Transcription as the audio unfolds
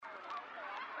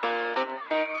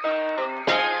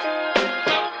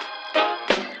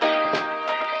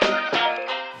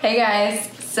Hey guys,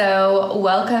 so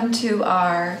welcome to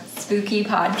our spooky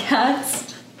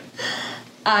podcast.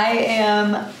 I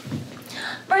am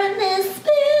Britney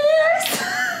Spears.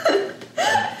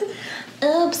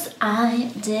 Oops,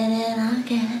 I did it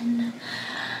again.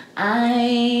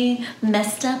 I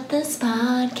messed up this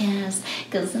podcast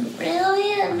because I'm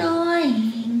really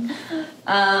annoying.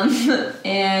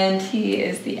 And he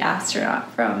is the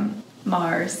astronaut from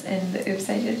Mars in the Oops,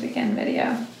 I Did It Again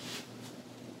video.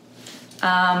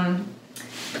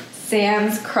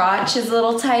 Sam's crotch is a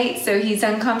little tight, so he's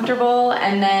uncomfortable,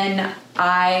 and then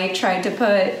I tried to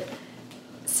put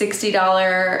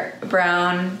 $60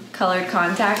 brown colored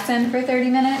contacts in for 30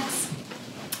 minutes,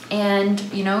 and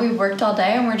we worked all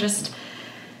day and we're just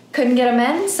couldn't get them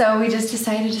in, so we just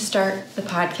decided to start the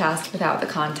podcast without the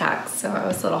contacts. So I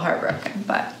was a little heartbroken,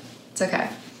 but it's okay.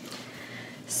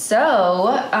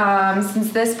 So,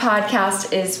 since this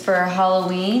podcast is for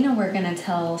Halloween, we're going to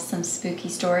tell some spooky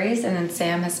stories, and then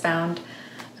Sam has found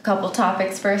a couple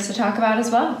topics for us to talk about as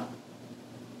well.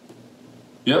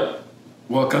 Yep.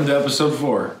 Welcome to episode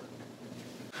 4.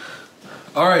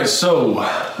 All right, so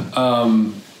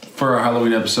for our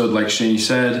Halloween episode, like Shani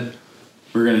said,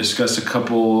 we're going to discuss a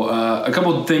couple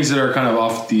things that are kind of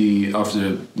off the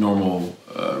normal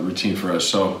routine for us.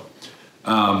 So,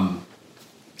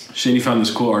 Shani found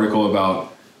this cool article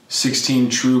about 16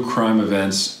 true crime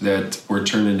events that were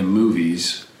turned into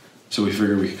movies. So we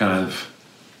figured we could kind of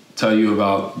tell you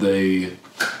about the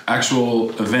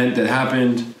actual event that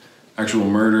happened, actual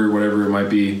murder, whatever it might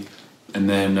be, and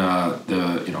then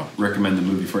recommend the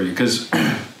movie for you. Because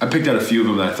I picked out a few of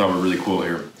them that I thought were really cool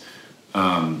here,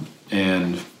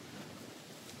 and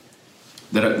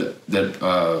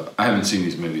that I haven't seen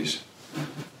these movies.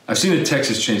 I've seen the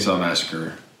Texas Chainsaw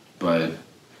Massacre, but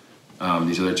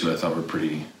these other two I thought were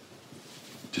pretty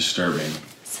disturbing.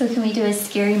 So can we do a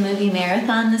scary movie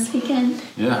marathon this weekend?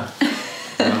 Yeah.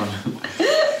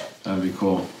 That'd be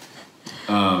cool.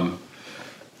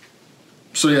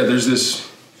 There's this.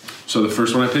 So the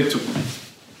first one I picked,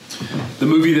 the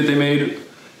movie that they made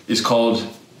is called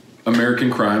American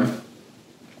Crime.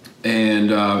 And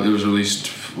it was released,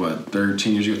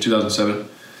 13 years ago, 2007.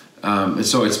 And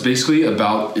so it's basically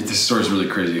about, this story's really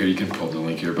crazy here. You can pull the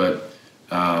link here, but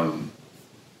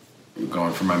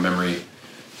going from my memory,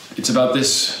 it's about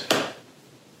this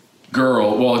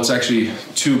girl. Well, it's actually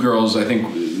two girls. I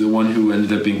think the one who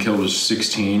ended up being killed was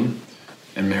 16,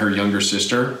 and her younger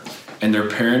sister. And their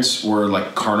parents were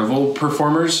like carnival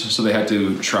performers, so they had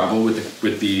to travel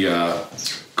with the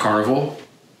carnival.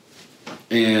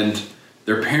 And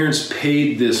their parents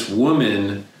paid this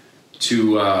woman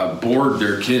to board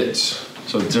their kids,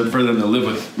 so for them to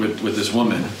live with this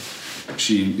woman.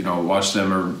 She, watched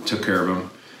them or took care of them.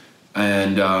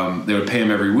 And they would pay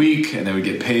them every week, and they would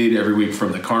get paid every week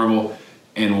from the carnival.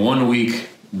 And one week,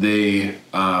 their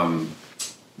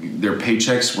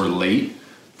paychecks were late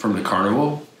from the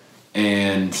carnival,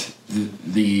 and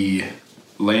the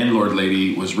landlord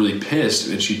lady was really pissed,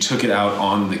 and she took it out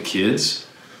on the kids,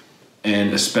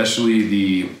 and especially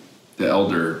the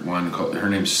elder one. Her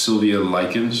name's Sylvia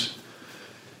Likens.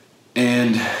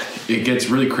 And it gets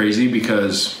really crazy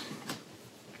because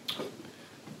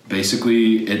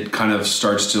basically it kind of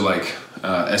starts to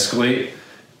escalate,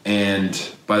 and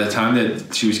by the time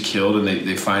that she was killed and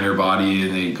they find her body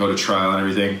and they go to trial and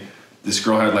everything, this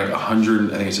girl had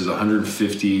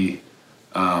 150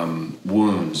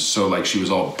 wounds. So she was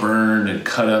all burned and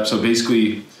cut up. So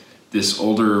basically this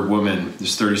older woman,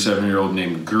 this 37-year-old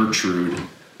named Gertrude,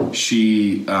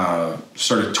 she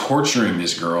started torturing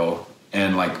this girl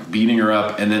and beating her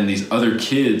up, and then these other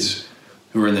kids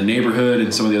who were in the neighborhood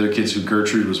and some of the other kids who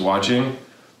Gertrude was watching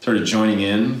started joining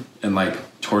in and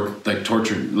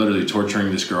literally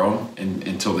torturing this girl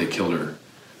until they killed her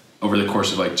over the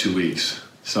course of 2 weeks.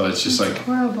 So it's just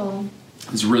horrible.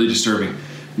 It's really disturbing.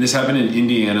 And this happened in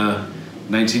Indiana,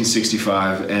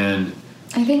 1965, and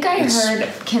I think I heard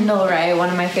Kendall Ray, one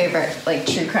of my favorite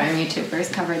true crime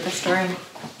YouTubers, covered the story.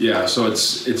 Yeah, so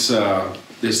it's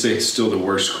they say it's still the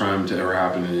worst crime to ever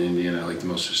happen in Indiana, the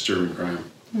most disturbing crime.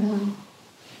 Really?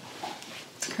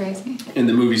 It's crazy. And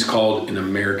the movie's called An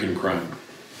American Crime.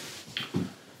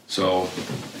 So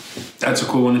that's a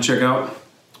cool one to check out.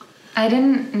 I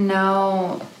didn't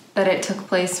know that it took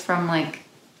place from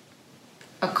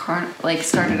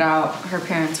started out, her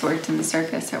parents worked in the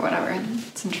circus or whatever.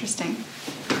 It's interesting.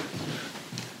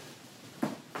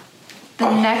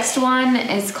 The next one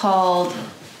is called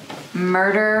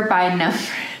Murder by Number.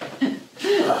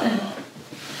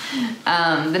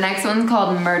 The next one's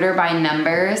called Murder by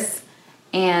Numbers,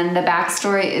 and the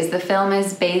backstory is the film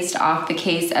is based off the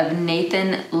case of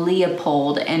Nathan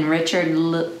Leopold and Richard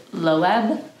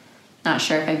Loeb. not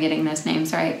sure if I'm getting those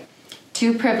names right.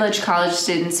 Two privileged college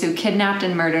students who kidnapped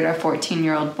and murdered a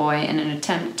 14-year-old boy in an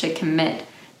attempt to commit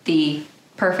the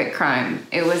perfect crime.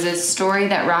 It was a story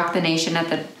that rocked the nation at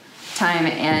the time,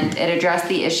 and it addressed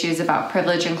the issues about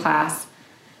privilege and class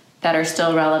that are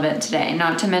still relevant today.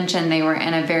 Not to mention they were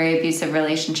in a very abusive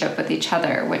relationship with each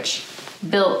other, which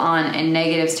built on a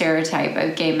negative stereotype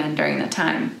of gay men during the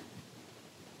time.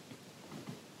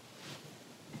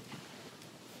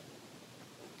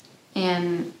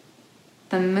 And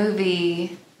the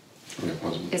movie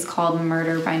is called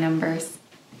Murder by Numbers.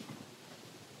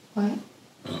 What?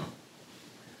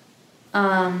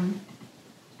 Oh.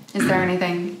 Is there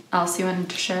anything else you wanted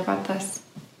to share about this?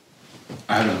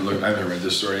 I haven't read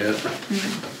this story yet.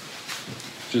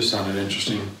 Mm-hmm. Just sounded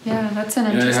interesting. Yeah, that's an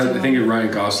interesting one. I think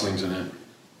Ryan Gosling's in it.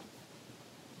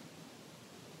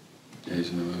 Yeah, he's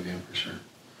in the movie, for sure.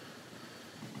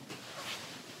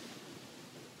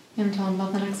 You want to tell them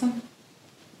about the next one?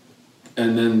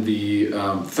 And then the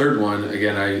third one,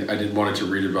 again, I didn't want to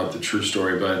read about the true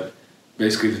story, but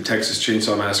basically the Texas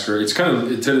Chainsaw Massacre. It's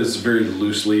very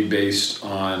loosely based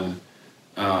on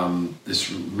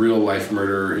this real life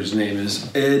murderer. His name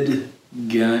is Ed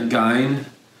Gein,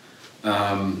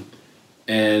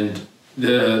 and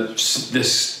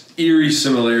this eerie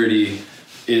similarity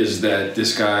is that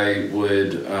this guy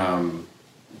would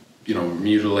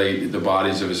mutilate the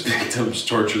bodies of his victims,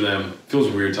 torture them. Feels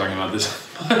weird talking about this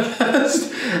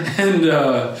podcast,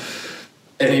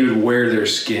 and he would wear their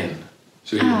skin.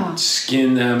 So he would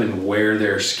skin them and wear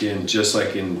their skin, just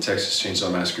like in Texas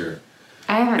Chainsaw Massacre.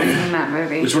 I haven't seen that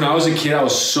movie. Which, when I was a kid, I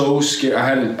was so scared.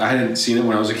 I hadn't seen it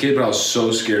when I was a kid, but I was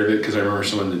so scared of it because I remember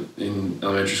someone in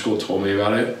elementary school told me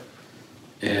about it.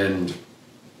 And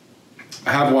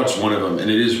I have watched one of them,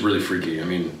 and it is really freaky. I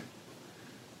mean,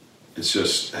 it's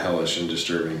just hellish and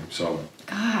disturbing. So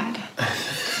God.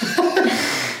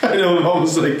 I know, I'm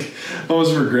almost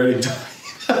regretting talking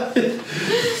about it.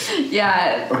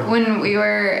 Yeah, when we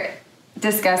were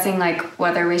discussing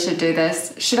whether we should do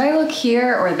this, should I look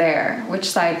here or there? Which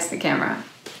side's the camera?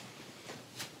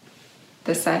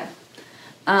 This side.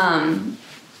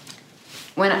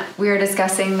 When we were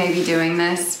discussing maybe doing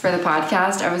this for the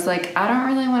podcast, I was like, I don't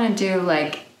really want to do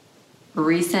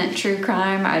recent true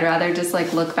crime. I'd rather just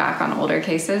look back on older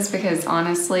cases, because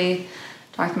honestly,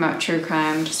 talking about true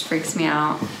crime just freaks me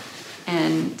out.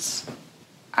 And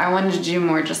I wanted to do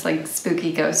more just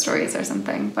spooky ghost stories or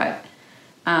something, but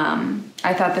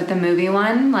I thought that the movie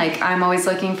one, I'm always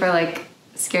looking for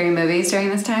scary movies during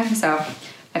this time, so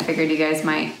I figured you guys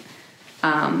might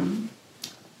want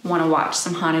to watch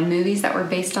some haunted movies that were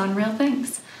based on real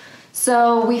things.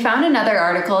 So we found another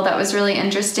article that was really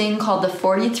interesting called The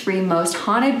 43 Most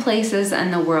Haunted Places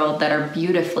in the World That Are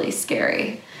Beautifully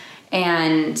Scary.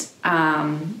 And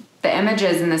the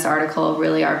images in this article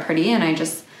really are pretty, and I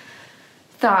just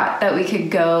thought that we could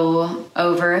go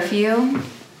over a few.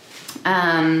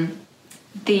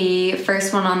 The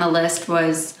first one on the list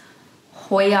was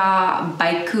Hoia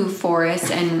Baku Forest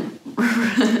in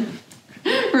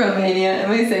Romania.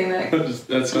 Am I saying that?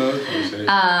 That's how I say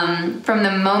it. From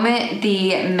the moment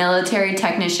the military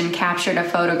technician captured a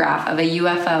photograph of a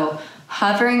UFO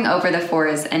hovering over the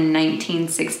forest in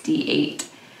 1968,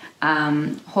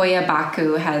 Hoia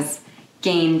Baku has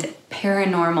gained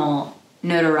paranormal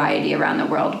notoriety around the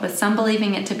world, with some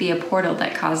believing it to be a portal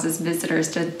that causes visitors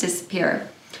to disappear.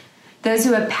 Those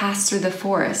who have passed through the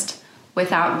forest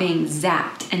without being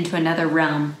zapped into another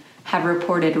realm have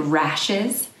reported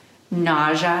rashes,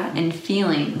 nausea, and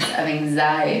feelings of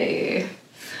anxiety.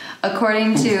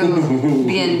 According to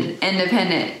the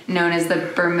Independent, known as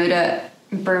the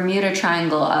Bermuda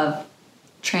Triangle of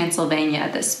Transylvania,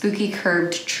 the spooky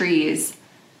curved trees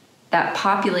that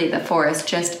populate the forest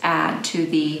just add to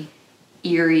the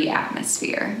eerie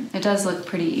atmosphere. It does look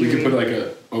pretty eerie. We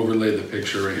could overlay the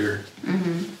picture right here.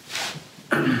 Mm-hmm.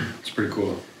 It's pretty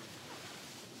cool.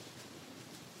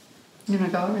 You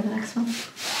want to go over the next one?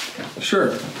 Sure.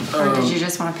 Or did you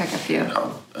just want to pick a few?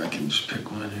 No, I can just pick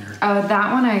one here. Oh,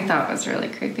 that one I thought was really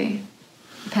creepy.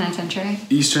 Penitentiary.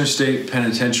 Eastern State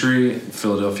Penitentiary,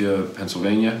 Philadelphia,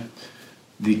 Pennsylvania.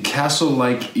 The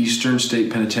castle-like Eastern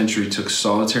State Penitentiary took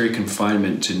solitary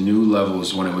confinement to new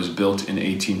levels when it was built in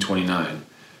 1829.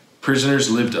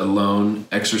 Prisoners lived alone,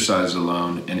 exercised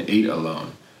alone, and ate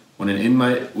alone. When an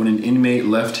inmate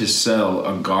left his cell,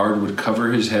 a guard would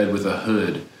cover his head with a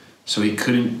hood so he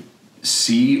couldn't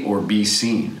see or be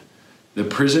seen. The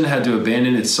prison had to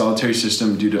abandon its solitary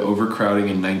system due to overcrowding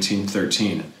in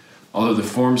 1913, although the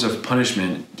forms of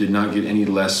punishment did not get any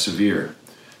less severe.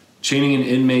 Chaining an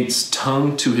inmate's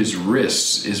tongue to his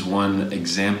wrists is one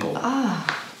example.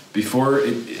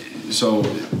 So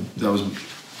that was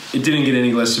it didn't get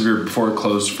any less severe before it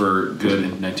closed for good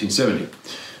in 1970.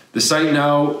 The site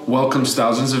now welcomes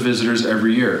thousands of visitors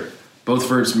every year, both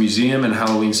for its museum and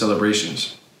Halloween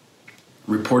celebrations.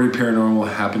 Reported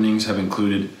paranormal happenings have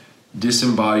included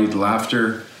disembodied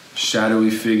laughter, shadowy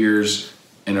figures,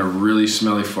 and a really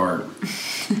smelly fart.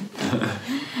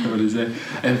 What is that?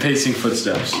 And pacing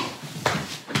footsteps.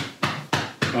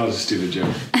 Oh, it's a stupid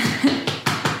joke.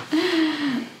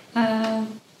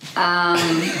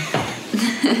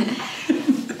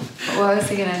 What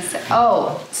was I gonna say?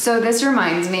 Oh, so this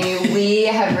reminds me, we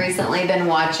have recently been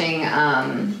watching,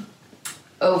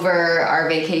 over our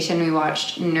vacation, we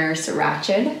watched Nurse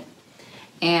Ratched,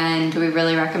 and we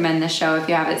really recommend the show if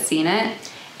you haven't seen it.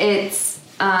 It's,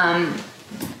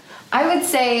 I would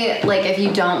say, like, if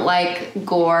you don't like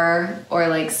gore or,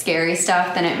 like, scary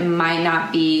stuff, then it might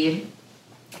not be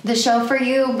the show for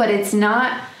you, but it's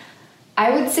not, I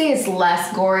would say it's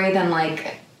less gory than,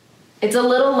 like, it's a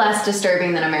little less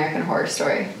disturbing than American Horror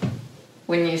Story,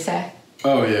 wouldn't you say?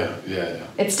 Oh, yeah.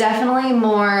 It's definitely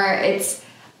more, it's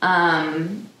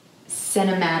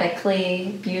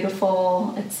cinematically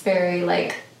beautiful. It's very,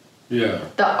 like,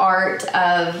 the art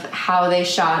of how they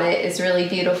shot it is really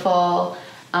beautiful.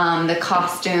 The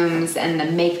costumes and the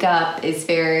makeup is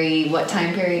very, what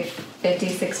time period?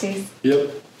 50s, 60s? Yep.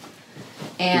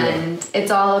 And it's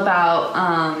all about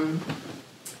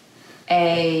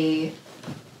a...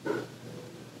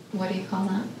 What do you call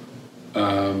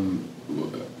that?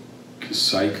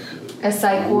 Psych. A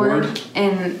psych ward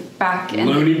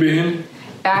Loony bin.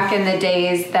 Back in the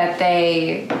days that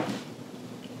they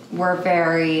were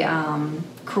very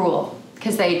cruel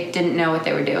because they didn't know what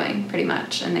they were doing, pretty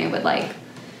much, and they would, like,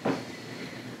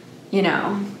 you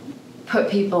know, put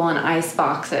people in ice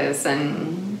boxes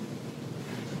and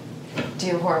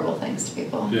do horrible things to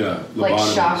people. Yeah, like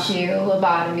shock you,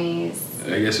 lobotomies.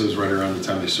 I guess it was right around the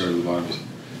time they started lobotomies.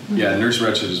 Yeah, Nurse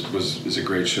Ratched is a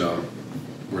great show,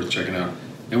 worth checking out.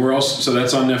 And we're also, so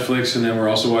that's on Netflix, and then we're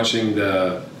also watching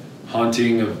The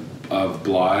Haunting of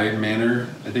Bly Manor,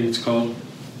 I think it's called.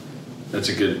 That's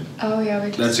a good. Oh yeah,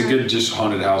 that's a good just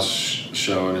haunted house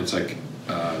show, and it's like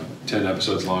 10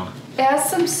 episodes long. It has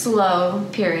some slow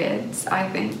periods, I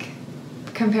think,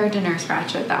 compared to Nurse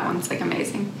Ratched. That one's, like,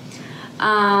 amazing.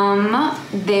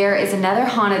 There is another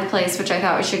haunted place which I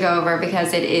thought we should go over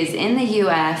because it is in the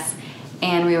U.S.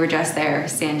 and we were just there,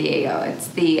 San Diego. It's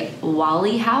the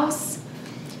Whaley House.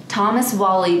 Thomas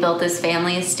Whaley built this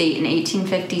family estate in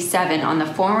 1857 on the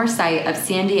former site of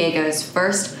San Diego's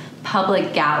first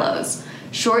public gallows.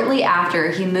 Shortly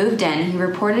after he moved in, he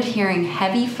reported hearing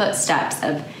heavy footsteps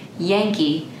of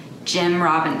Yankee Jim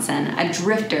Robinson, a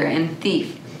drifter and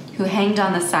thief who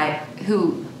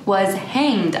was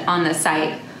hanged on the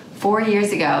site 4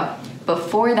 years ago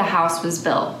before the house was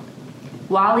built.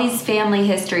 Whaley's family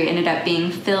history ended up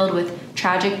being filled with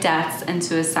tragic deaths and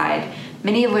suicide,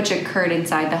 many of which occurred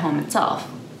inside the home itself.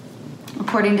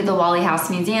 According to the Whaley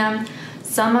House Museum,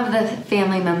 some of the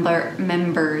family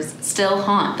members still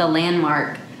haunt the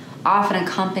landmark, often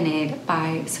accompanied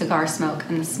by cigar smoke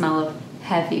and the smell of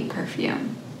heavy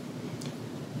perfume.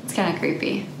 It's kind of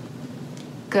creepy.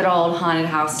 Good old haunted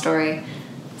house story.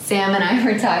 Sam and I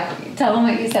were talking. Tell them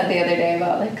what you said the other day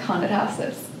about, like, haunted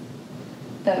houses.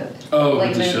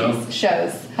 Like movies,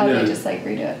 shows, how they just, like,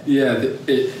 redo it. Yeah,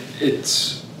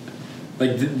 it's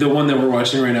like the one that we're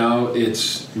watching right now.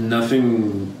 It's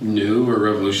nothing new or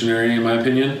revolutionary, in my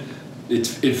opinion. It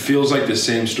feels like the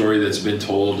same story that's been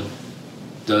told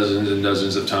dozens and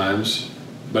dozens of times,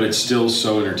 but it's still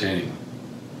so entertaining.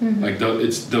 Mm-hmm. Like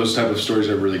it's those type of stories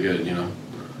are really good, you know.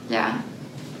 Yeah.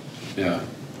 Yeah.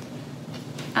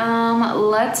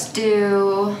 Let's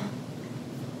do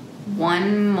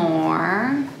one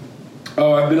more.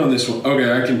 Oh, I've been on this one.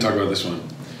 Okay, I can talk about this one.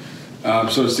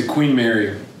 So it's the Queen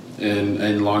Mary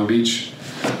in Long Beach.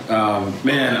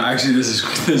 Man, actually, this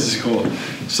is cool.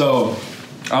 So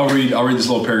I'll read this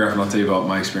little paragraph and I'll tell you about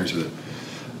my experience with it.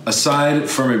 Aside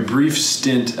from a brief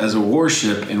stint as a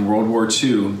warship in World War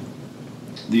II,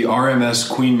 the RMS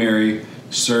Queen Mary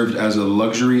served as a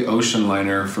luxury ocean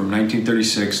liner from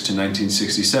 1936 to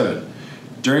 1967.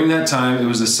 During that time, it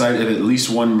was the site of at least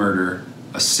one murder,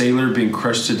 a sailor being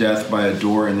crushed to death by a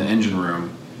door in the engine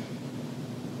room,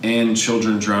 and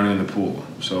children drowning in the pool.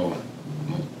 So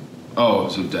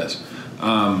deaths.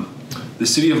 The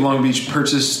city of Long Beach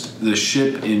purchased the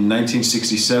ship in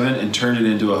 1967 and turned it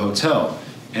into a hotel,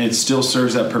 and it still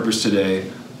serves that purpose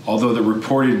today, although the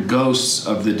reported ghosts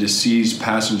of the deceased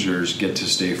passengers get to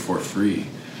stay for free.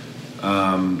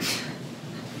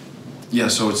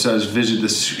 So it says, visit the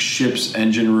ship's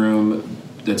engine room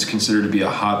that's considered to be a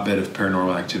hotbed of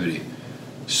paranormal activity.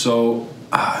 So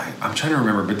I'm trying to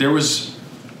remember, but there was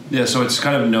Yeah, so it's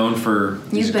kind of known for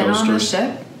these You've been ghost on the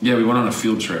stories. ship? Yeah, we went on a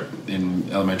field trip in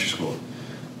elementary school.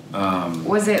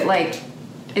 Was it like,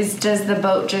 does the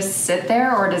boat just sit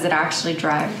there or does it actually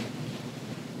drive?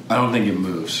 I don't think it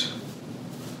moves.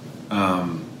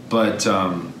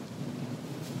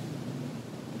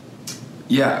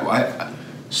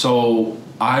 So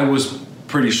I was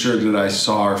pretty sure that I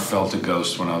saw or felt a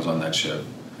ghost when I was on that ship.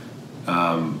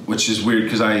 Which is weird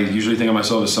because I usually think of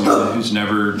myself as someone who's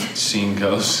never seen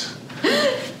ghosts.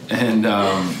 And,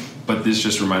 but this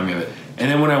just reminded me of it. And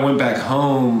then when I went back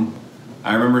home,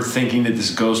 I remember thinking that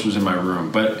this ghost was in my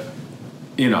room, but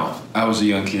you know, I was a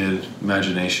young kid,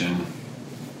 imagination,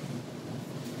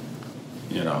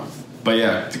 you know. But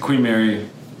yeah, the Queen Mary,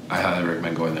 I highly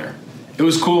recommend going there. It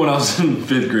was cool when I was in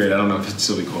 5th grade. I don't know if it'd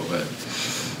still be cool, but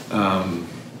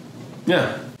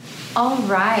yeah. All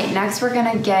right, next we're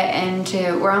gonna get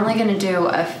into, we're only gonna do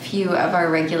a few of our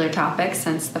regular topics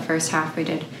since the first half we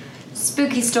did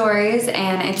spooky stories,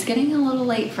 and it's getting a little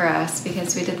late for us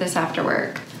because we did this after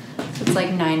work. So it's like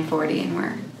 9:40 and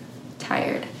we're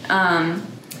tired.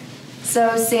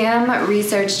 So Sam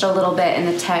researched a little bit in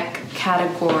the tech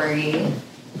category.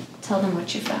 Tell them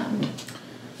what you found.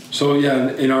 So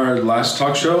yeah, in our last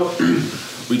talk show,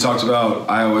 we talked about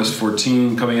iOS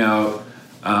 14 coming out,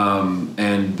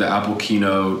 and the Apple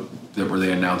keynote where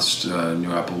they announced a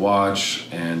new Apple Watch,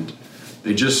 and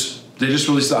they just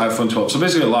released the iPhone 12. So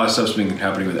basically, a lot of stuff's been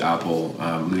happening with Apple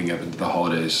leading up into the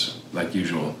holidays, like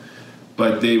usual.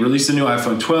 But they released a new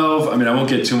iPhone 12. I mean, I won't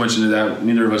get too much into that.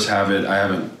 Neither of us have it. I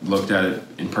haven't looked at it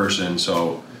in person.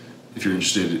 So if you're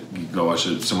interested, you can go watch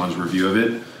someone's review of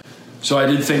it. So I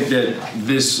did think that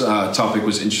this topic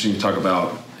was interesting to talk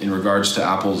about in regards to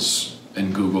Apple's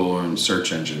and Google and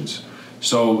search engines.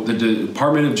 So the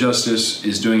Department of Justice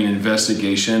is doing an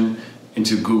investigation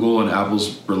into Google and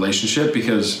Apple's relationship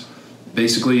because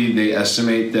basically they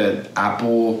estimate that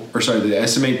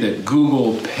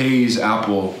Google pays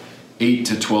Apple $8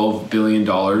 to $12 billion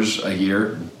a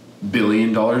year,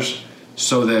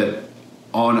 so that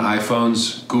on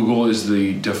iPhones, Google is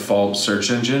the default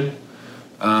search engine.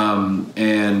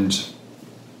 And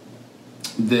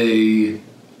they,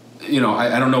 you know,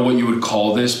 I don't know what you would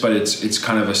call this, but it's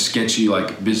kind of a sketchy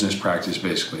like business practice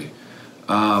basically.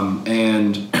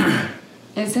 And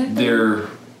is it?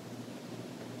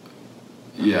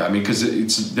 Yeah, I mean, because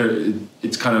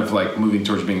it's kind of like moving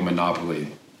towards being a monopoly,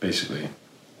 basically.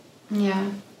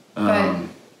 Yeah, but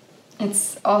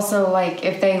it's also like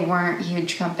if they weren't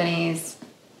huge companies,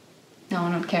 no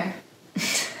one would care.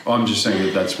 Oh, I'm just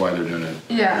saying that's why they're doing it.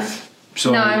 Yeah.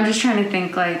 So, no, I'm just trying to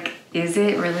think, like, is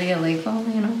it really illegal,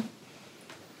 you know?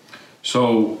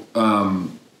 So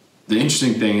the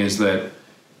interesting thing is that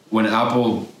when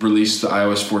Apple released the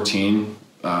iOS 14,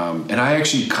 and I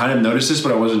actually kind of noticed this,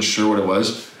 but I wasn't sure what it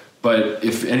was. But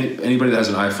if anybody that has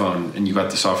an iPhone and you got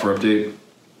the software update,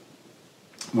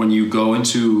 when you go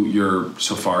into your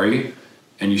Safari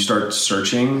and you start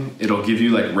searching, it'll give you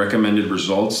like recommended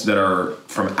results that are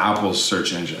from Apple's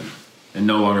search engine and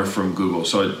no longer from Google.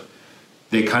 So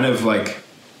they kind of like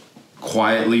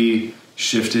quietly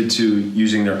shifted to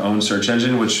using their own search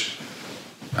engine, which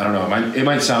I don't know. It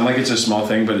might sound like it's a small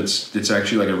thing, but it's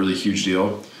actually like a really huge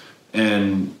deal.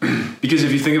 And because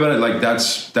if you think about it, like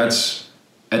that's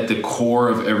at the core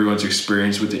of everyone's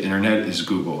experience with the internet is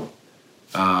Google.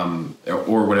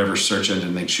 Or whatever search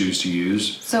engine they choose to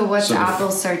use. So what's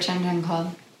Apple's search engine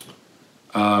called?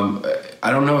 I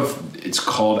don't know if it's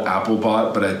called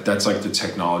Applebot, but that's like the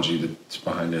technology that's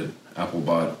behind it,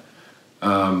 Applebot.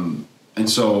 And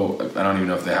so I don't even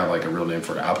know if they have like a real name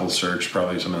for Apple Search,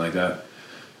 probably something like that.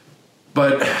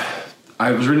 But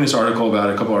I was reading this article about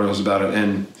it, a couple articles about it,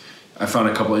 and I found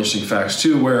a couple interesting facts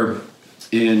too, where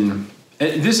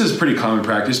this is pretty common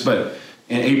practice, but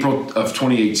in April of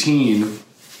 2018,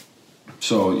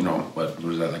 so, you know, what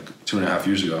was that, like 2.5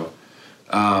 years ago,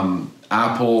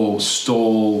 Apple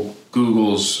stole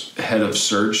Google's head of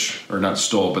search, or not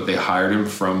stole, but they hired him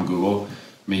from Google.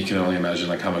 I mean, you can only imagine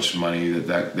like how much money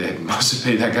that they must have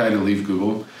paid that guy to leave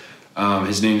Google.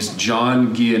 His name's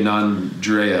John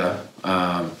Giannandrea.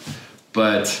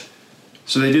 But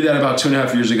so they did that about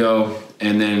 2.5 years ago,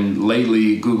 and then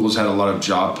lately Google's had a lot of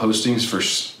job postings for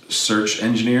search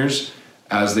engineers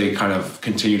as they kind of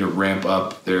continue to ramp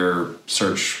up their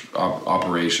search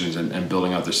operations and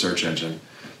building out their search engine.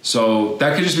 So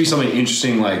that could just be something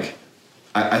interesting. Like,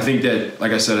 I think that,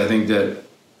 like I said, I think that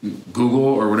Google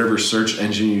or whatever search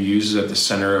engine you use is at the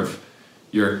center of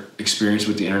your experience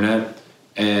with the internet.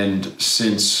 And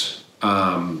since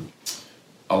a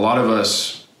lot of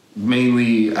us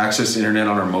mainly access the internet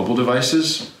on our mobile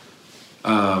devices,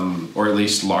 or at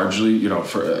least largely,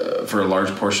 for a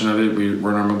large portion of it,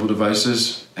 we're on our mobile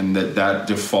devices, and that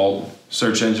default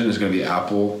search engine is going to be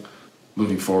Apple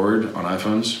moving forward on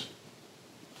iPhones.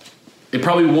 It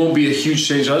probably won't be a huge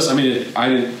change to us. I mean,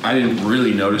 I didn't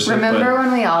really notice it. Remember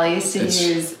when we all used to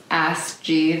use Ask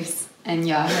Jeeves and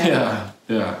Yahoo?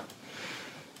 Yeah.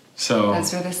 So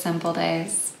those were the simple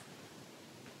days.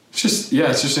 It's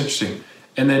just interesting.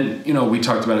 And then, we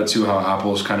talked about it too, how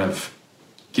Apple's kind of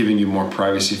giving you more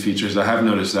privacy features. I have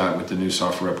noticed that with the new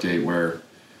software update, where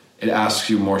it asks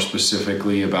you more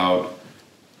specifically about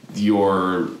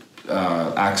your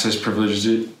access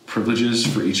privileges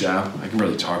for each app. I can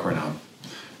barely talk right now,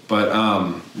 but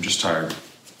I'm just tired.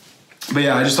 But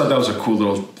yeah, I just thought that was a cool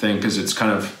little thing, because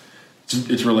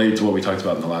it's related to what we talked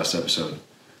about in the last episode.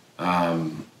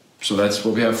 So that's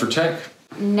what we have for tech.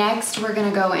 Next, we're going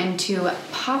to go into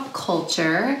pop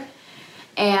culture.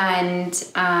 And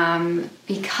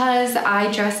because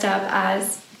I dressed up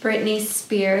as Britney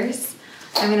Spears,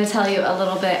 I'm going to tell you a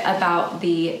little bit about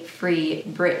the Free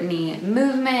Britney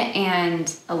movement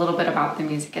and a little bit about the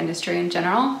music industry in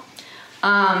general.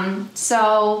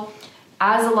 So,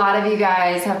 as a lot of you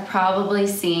guys have probably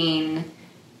seen,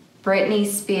 Britney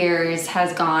Spears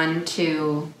has gone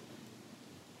to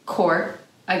court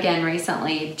again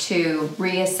recently to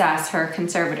reassess her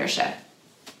conservatorship.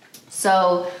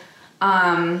 So,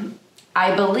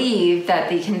 I believe that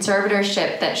the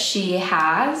conservatorship that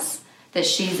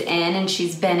she's in, and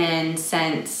she's been in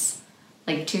since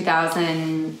like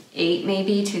 2008,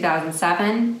 maybe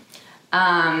 2007,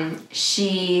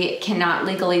 she cannot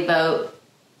legally vote.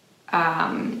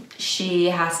 She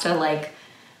has to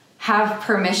have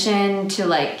permission to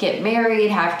get married,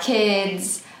 have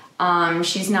kids.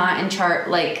 She's not in charge,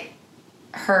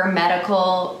 her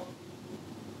medical,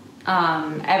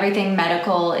 everything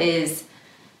medical is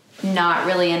not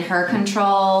really in her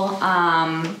control.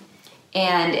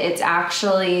 And it's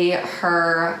actually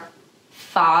her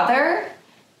father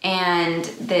and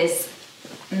this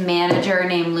manager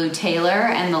named Lou Taylor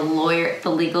and the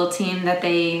legal team that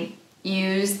they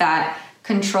use that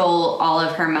control all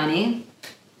of her money.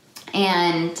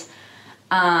 And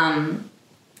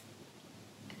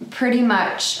pretty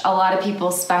much a lot of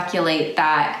people speculate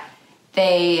that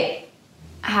they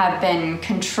have been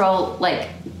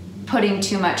putting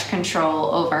too much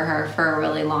control over her for a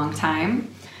really long time,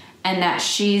 and that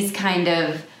she's kind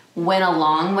of went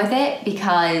along with it,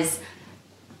 because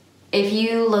if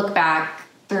you look back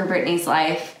through Britney's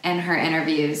life and her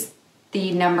interviews,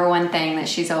 the number one thing that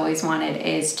she's always wanted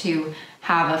is to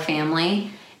have a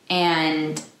family.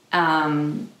 And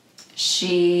ever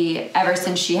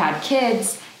since she had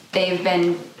kids, they've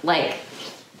been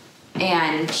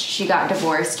and she got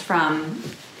divorced from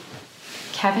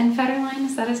Kevin Federline,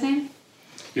 is that his name?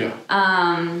 Yeah.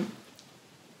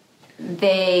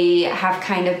 They have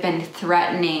kind of been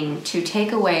threatening to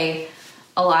take away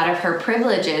a lot of her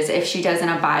privileges if she doesn't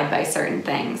abide by certain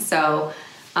things. So,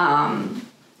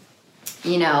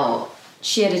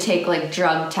 she had to take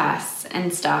drug tests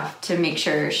and stuff to make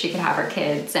sure she could have her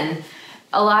kids. And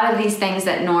a lot of these things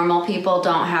that normal people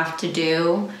don't have to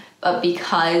do, but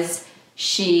because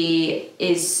she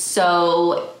is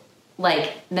so,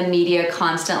 the media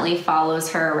constantly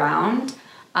follows her around,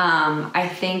 I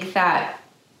think that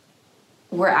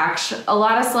a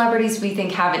lot of celebrities we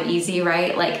think have it easy,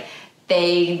 right?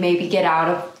 They maybe get out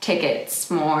of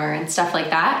tickets more and stuff like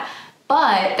that,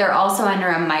 but they're also under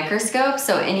a microscope.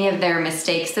 So any of their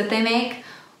mistakes that they make,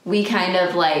 we kind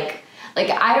of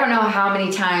I don't know how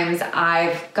many times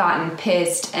I've gotten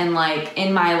pissed and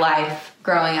in my life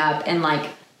growing up and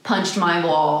punched my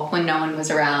wall when no one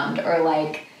was around,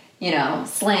 or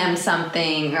slammed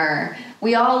something, or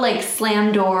we all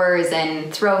slam doors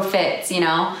and throw fits,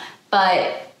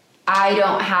 but I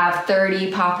don't have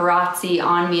 30 paparazzi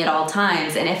on me at all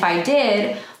times. And if I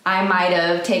did, I might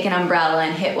have taken an umbrella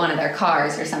and hit one of their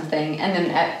cars or something. And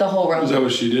then the whole world. Is that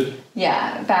what she did?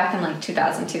 Yeah, back in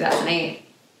 2000, 2008.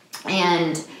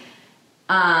 And,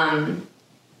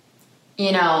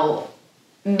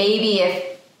 maybe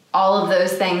if all of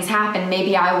those things happen,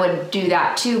 maybe I would do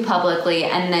that too publicly.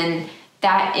 And then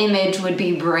that image would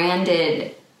be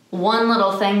branded. One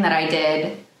little thing that I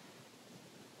did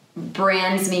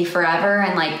brands me forever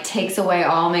and takes away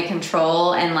all my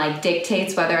control and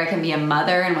dictates whether I can be a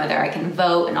mother and whether I can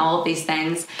vote and all of these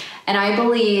things. And I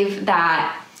believe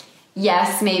that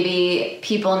yes, maybe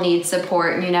people need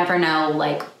support and you never know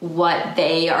what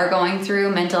they are going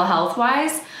through mental health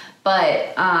wise,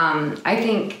 but I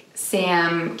think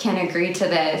Sam can agree to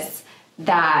this,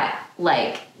 that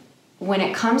when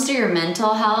it comes to your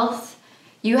mental health,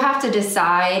 you have to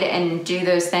decide and do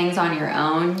those things on your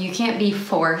own. You can't be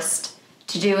forced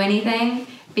to do anything,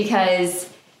 because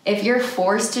if you're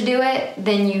forced to do it,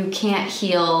 then you can't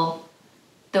heal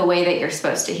the way that you're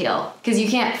supposed to heal, because you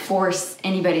can't force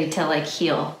anybody to like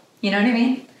heal. You know what I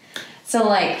mean? So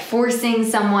like forcing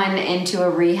someone into a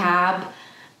rehab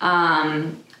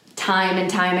time and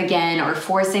time again, or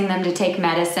forcing them to take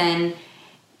medicine,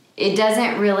 it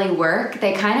doesn't really work.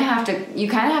 You kind of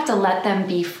have to let them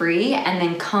be free and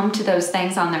then come to those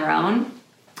things on their own.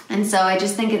 And so I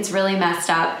just think it's really messed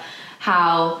up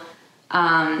how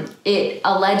it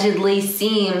allegedly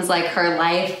seems like her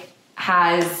life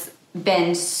has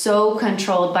been so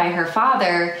controlled by her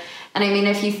father. And I mean,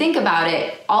 if you think about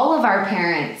it, all of our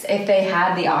parents, if they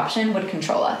had the option, would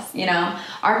control us. You know,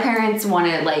 our parents want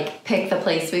to like pick the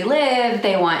place we live.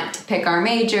 They want to pick our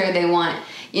major. They want,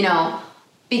 you know,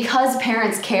 because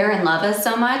parents care and love us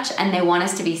so much and they want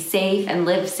us to be safe and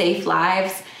live safe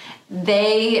lives,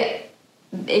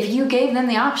 if you gave them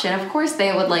the option, of course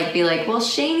they would like be like, well,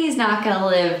 Shani's not going to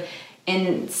live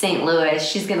in St. Louis.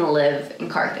 She's going to live in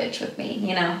Carthage with me,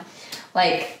 you know?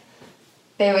 Like,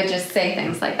 they would just say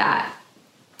things like that.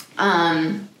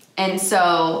 And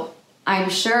so I'm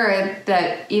sure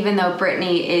that even though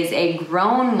Brittany is a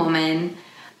grown woman,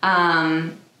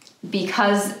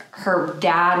 because her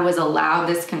dad was allowed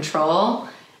this control,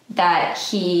 that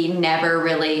he never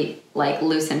really like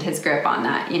loosened his grip on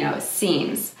that, you know, it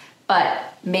seems.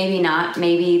 But maybe not.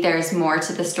 Maybe there's more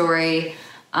to the story.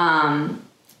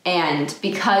 And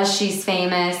because she's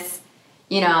famous,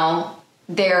 you know,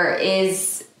 there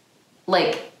is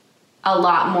like a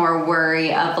lot more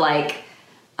worry of like,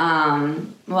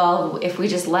 well, if we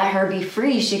just let her be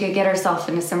free, she could get herself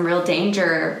into some real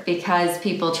danger because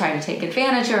people try to take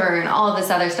advantage of her and all of this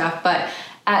other stuff. But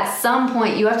at some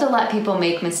point, you have to let people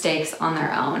make mistakes on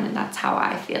their own, and that's how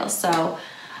I feel. So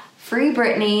free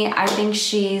Brittany. I think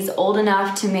she's old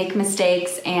enough to make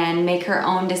mistakes and make her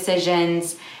own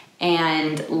decisions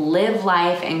and live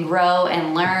life and grow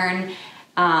and learn,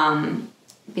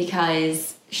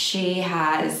 because she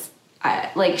has,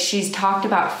 like, she's talked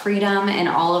about freedom in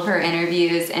all of her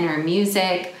interviews and her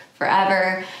music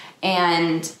forever.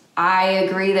 And I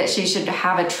agree that she should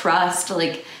have a trust,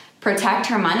 like, protect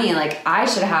her money. Like, I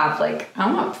should have, like,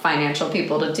 I want financial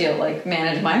people to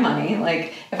manage my money.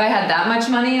 Like, if I had that much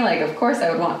money, like, of course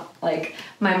I would want, like,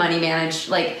 my money managed.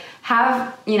 Like,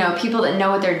 have, you know, people that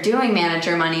know what they're doing manage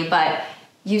your money, but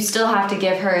you still have to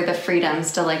give her the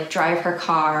freedoms to, like, drive her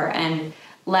car and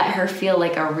let her feel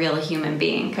like a real human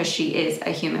being, because she is a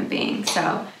human being.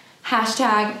 So,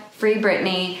 hashtag free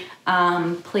Brittany.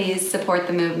 Please support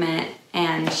the movement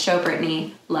and show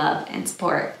Brittany love and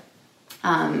support.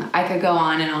 I could go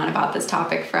on and on about this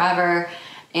topic forever,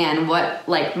 and what,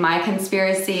 like, my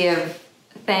conspiracy of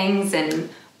things and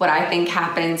what I think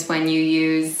happens when you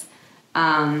use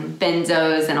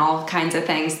benzos and all kinds of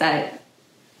things that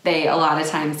they a lot of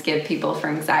times give people for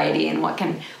anxiety, and what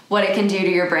it can do to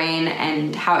your brain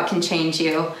and how it can change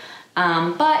you.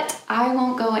 But I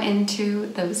won't go into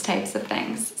those types of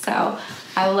things. So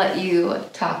I will let you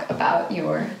talk about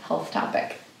your health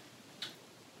topic.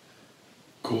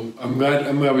 Cool. I'm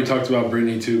glad we talked about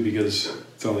Brittany too, because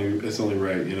it's only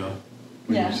right, you know.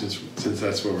 Yeah. Since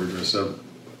that's what we're dressed up.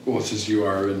 Well, since you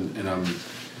are and I'm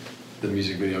the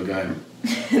music video guy.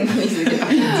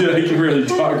 Dude, I can really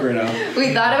talk right now.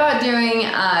 We thought about doing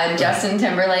Justin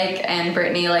Timberlake and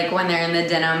Brittany, like, when they're in the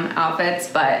denim outfits,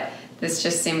 but this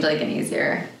just seemed like an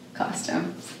easier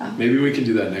costume. So. Maybe we can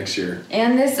do that next year.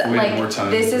 And this, like, more time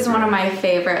this is one of my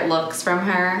favorite looks from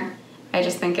her. I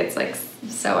just think it's, like,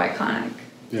 so iconic.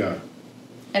 Yeah.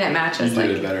 And it matches, you did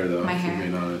like, it better, though, my hair. if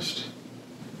I'm being honest.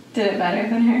 Did it better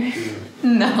than her? Yeah.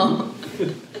 No.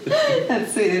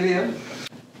 That's sweet of you.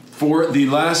 For the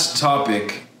last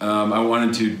topic, I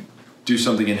wanted to do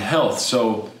something in health.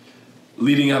 So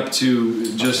leading up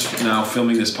to just now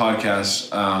filming this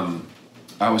podcast,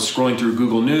 I was scrolling through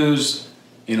Google News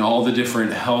in all the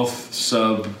different health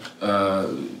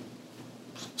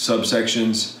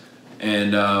subsections.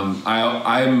 And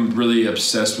I'm really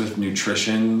obsessed with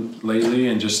nutrition lately,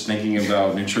 and just thinking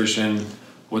about nutrition,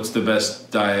 what's the best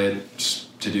diet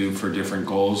to do for different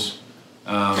goals.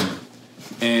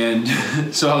 And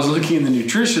so I was looking in the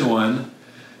nutrition one,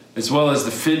 as well as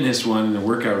the fitness one and the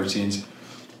workout routines.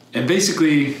 And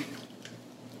basically,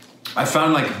 I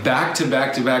found like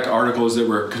back-to-back articles that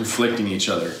were conflicting each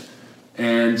other.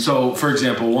 And so, for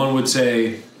example, one would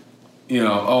say, you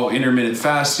know, oh, intermittent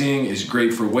fasting is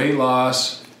great for weight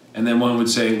loss. And then one would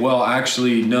say, well,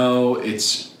 actually, no,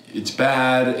 it's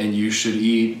bad, and you should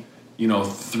eat, you know,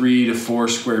 3 to 4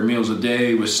 square meals a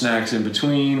day with snacks in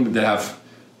between that have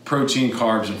protein,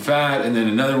 carbs, and fat. And then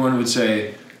another one would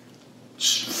say,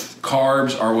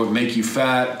 carbs are what make you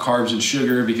fat, carbs and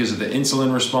sugar, because of the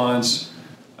insulin response.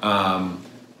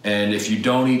 And if you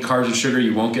don't eat carbs and sugar,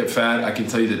 you won't get fat. I can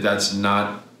tell you that that's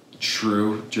not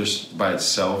true just by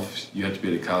itself. You have to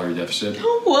be at a calorie deficit.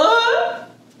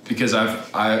 What? Because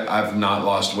I've not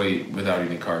lost weight without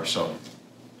eating carbs, so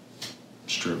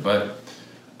it's true. But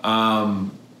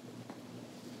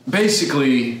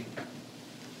basically,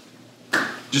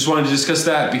 just wanted to discuss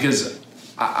that because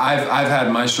I've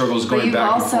had my struggles going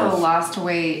back and forth. But you've also lost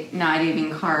weight not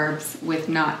eating carbs with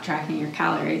not tracking your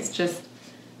calories, just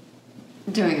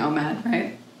doing OMAD,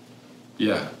 right?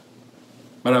 Yeah.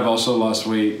 But I've also lost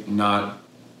weight eating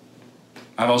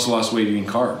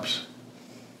carbs.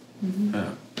 Mm-hmm.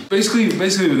 Yeah. Basically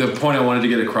the point I wanted to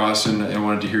get across, and I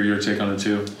wanted to hear your take on it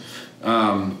too,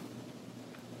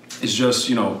 is just,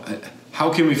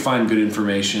 how can we find good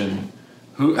information?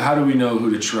 How do we know who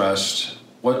to trust?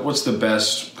 What's the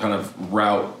best kind of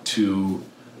route to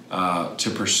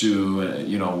pursue,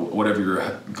 whatever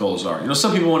your goals are.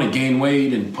 Some people want to gain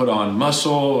weight and put on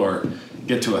muscle or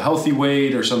get to a healthy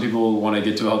weight, or some people want to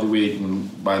get to a healthy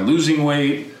weight by losing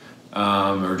weight,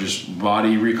 or just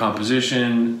body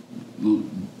recomposition,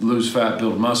 lose fat,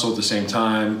 build muscle at the same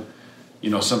time.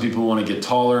 Some people want to get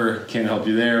taller, can't help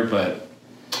you there, but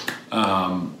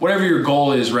whatever your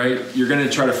goal is, right, you're going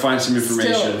to try to find some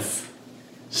information.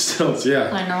 Stilts,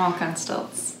 yeah. I know all kinds of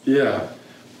stilts. Yeah.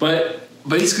 But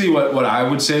basically what I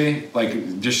would say,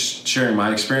 like just sharing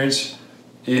my experience,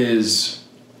 is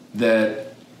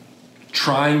that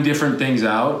trying different things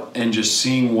out and just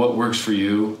seeing what works for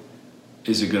you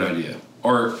is a good idea.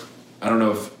 Or I don't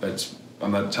know if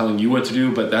I'm not telling you what to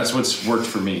do, but that's what's worked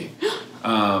for me.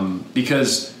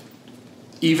 Because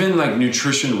even like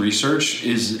nutrition research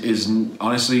is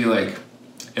honestly like,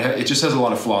 it just has a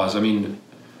lot of flaws. I mean,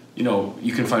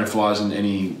 you can find flaws in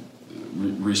any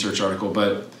research article,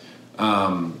 but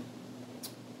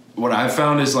what I've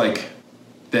found is like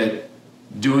that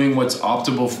doing what's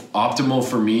optimal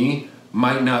for me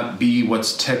might not be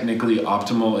what's technically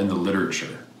optimal in the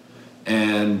literature.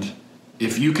 And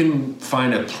if you can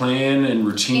find a plan and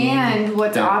routine, and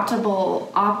what's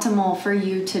optimal for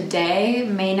you today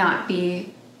may not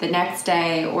be the next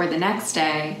day or the next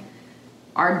day.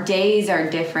 Our days are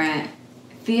different.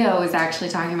 Theo was actually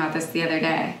talking about this the other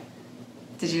day.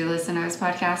 Did you listen to his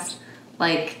podcast?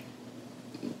 Like,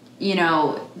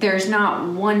 there's not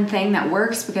one thing that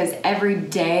works because every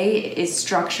day is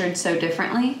structured so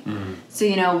differently. Mm-hmm.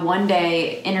 So, one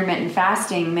day intermittent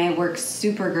fasting may work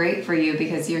super great for you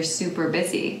because you're super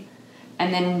busy.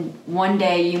 And then one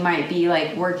day you might be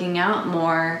like working out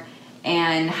more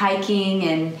and hiking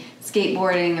and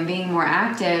skateboarding and being more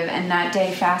active, and that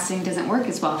day fasting doesn't work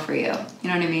as well for you. You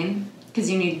know what I mean? Because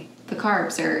you need the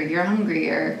carbs, or you're hungry,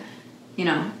 or,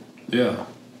 Yeah.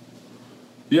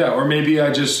 Yeah, or maybe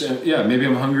maybe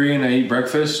I'm hungry and I eat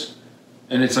breakfast,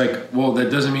 and it's like, well, that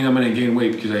doesn't mean I'm going to gain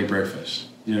weight because I ate breakfast.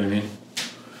 You know what I mean?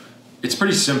 It's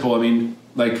pretty simple. I mean,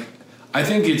 like, I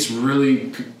think it's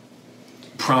really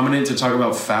prominent to talk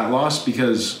about fat loss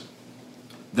because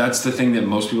that's the thing that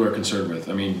most people are concerned with.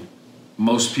 I mean,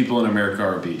 most people in America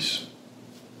are obese.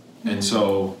 Mm-hmm. And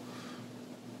so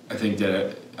I think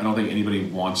that I don't think anybody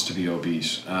wants to be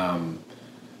obese.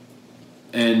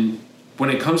 And when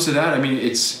it comes to that, I mean,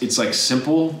 it's like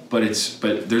simple, but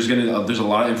there's a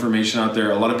lot of information out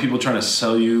there. A lot of people trying to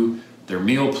sell you their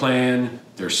meal plan,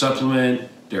 their supplement,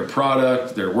 their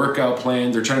product, their workout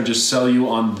plan. They're trying to just sell you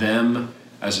on them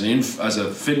as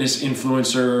a fitness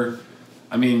influencer.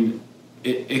 I mean,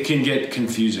 it can get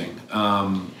confusing.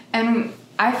 And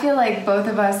I feel like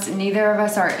neither of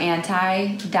us are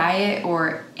anti-diet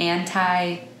or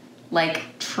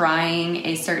trying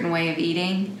a certain way of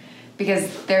eating,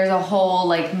 because there's a whole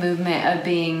movement of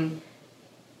being,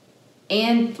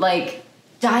 and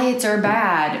diets are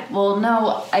bad. Well,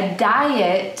 no, a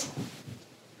diet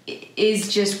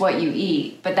is just what you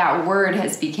eat, but that word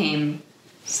has become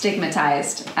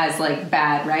stigmatized as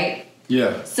bad, right?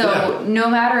 Yeah. So no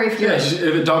matter if you're... if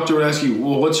a doctor would ask you,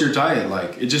 well, what's your diet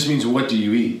like? It just means, what do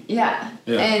you eat? Yeah.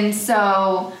 And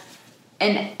so...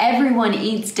 And everyone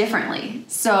eats differently.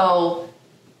 So,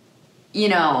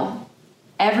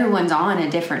 everyone's on a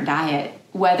different diet,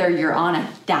 whether you're on a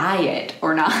diet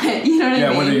or not. You know what I mean?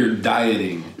 Yeah, whether you're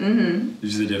dieting. Mm-hmm.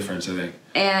 Is the difference, I think.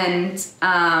 And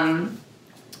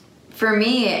for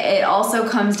me, it also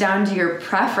comes down to your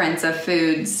preference of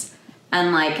foods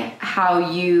and how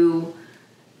you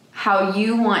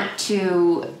want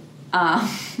to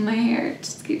my hair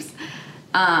just keeps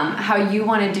how you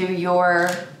want to do your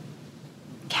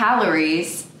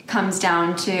calories comes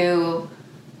down to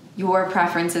your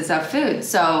preferences of food.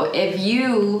 So if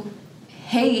you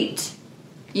hate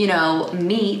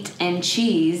meat and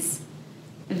cheese,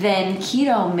 then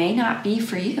keto may not be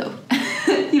for you.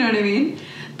 You know what I mean?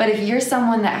 But if you're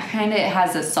someone that kind of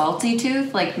has a salty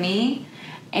tooth like me,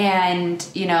 and,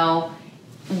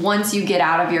 once you get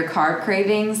out of your carb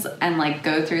cravings and like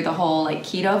go through the whole like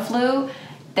keto flu,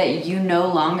 that you no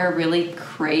longer really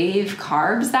crave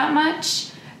carbs that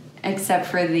much, except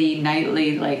for the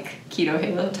nightly like keto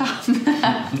halo top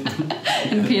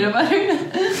and peanut butter,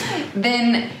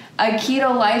 then a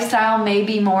keto lifestyle may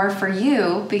be more for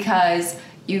you because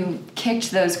you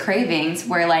kicked those cravings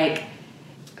where like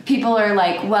people are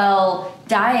like, well,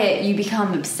 diet, you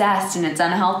become obsessed and it's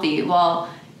unhealthy. Well,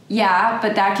 yeah,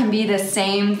 but that can be the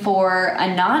same for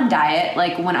a non-diet.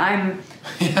 Like when I'm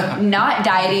not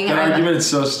dieting, that argument is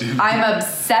so stupid. I'm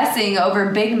obsessing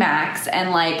over Big Macs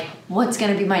and like, what's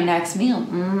going to be my next meal?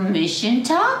 Mission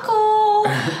taco.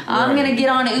 I'm going to get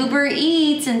on Uber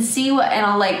Eats and see and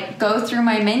I'll like go through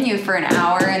my menu for an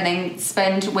hour and then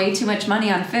spend way too much money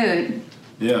on food.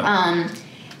 Yeah.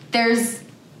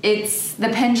 The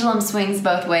pendulum swings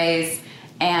both ways,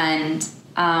 and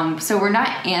so we're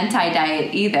not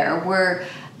anti-diet either. We're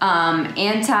we're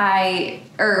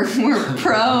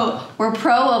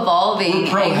pro-evolving. We're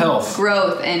pro-health.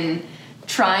 Growth and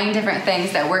trying different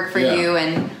things that work for you,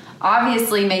 and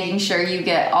obviously making sure you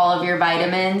get all of your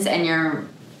vitamins and your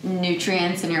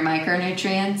nutrients and your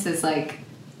micronutrients is like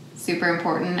super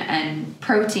important, and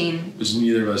protein. Which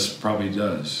neither of us probably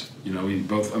does. We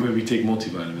both, we take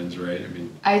multivitamins, right?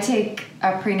 I take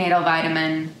a prenatal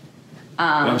vitamin.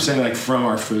 I'm saying like from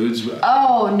our foods.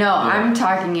 Oh, no, yeah. I'm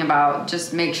talking about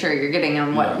just make sure you're getting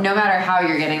them, no matter how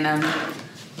you're getting them.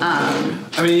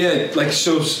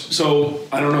 So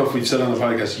I don't know if we've said on the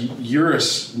podcast, you're a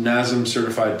NASM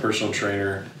certified personal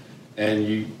trainer,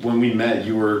 and when we met,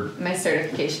 you were... My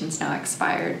certification's now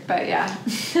expired, but yeah.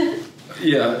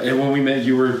 Yeah, and when we met,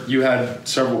 you had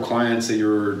several clients that you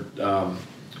were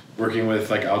working with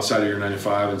like outside of your 9 to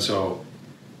 5, and so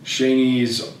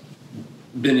Shani's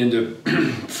been into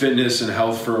fitness and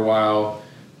health for a while,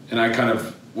 and I kind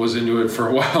of was into it for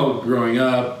a while growing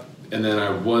up, and then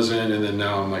I wasn't, and then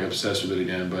now I'm like obsessed with it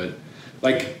again. But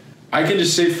like I can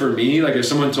just say for me, like if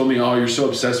someone told me, oh, you're so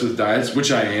obsessed with diets,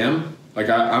 which I am, like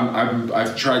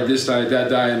I've tried this diet, that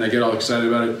diet, and I get all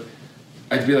excited about it,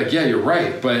 I'd be like, yeah, you're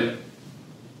right, but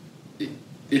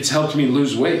it's helped me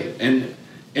lose weight.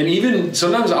 And even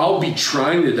sometimes I'll be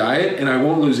trying to diet and I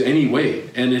won't lose any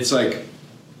weight. And it's like,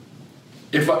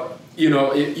 if you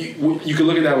could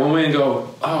look at that one way and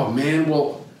go, oh man,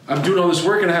 well, I'm doing all this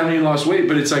work and I haven't even lost weight.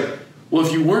 But it's like, well,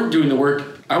 if you weren't doing the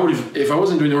work, if I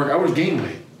wasn't doing the work, I would have gained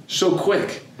weight so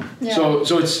quick. Yeah.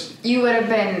 So it's... You would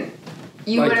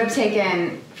have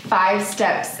taken 5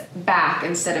 steps back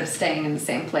instead of staying in the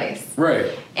same place.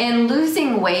 Right. And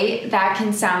losing weight, that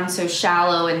can sound so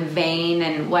shallow and vain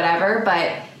and whatever,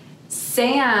 but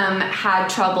Sam had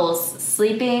troubles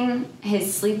sleeping.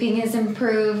 His sleeping has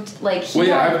improved. Like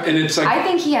and it's like... I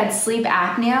think he had sleep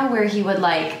apnea where he would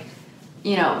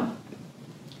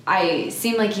I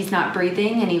seemed like he's not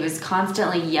breathing, and he was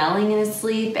constantly yelling in his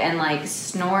sleep and like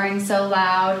snoring so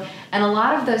loud. And a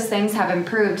lot of those things have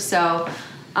improved. So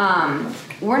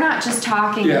we're not just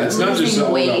talking. Yeah, it's not just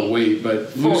all about weight,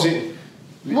 but losing.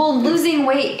 Well, losing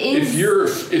weight is...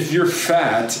 If you're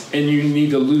fat and you need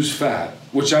to lose fat,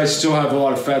 which I still have a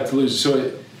lot of fat to lose,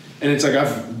 and it's like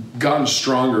I've gotten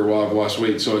stronger while I've lost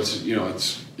weight, so it's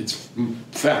it's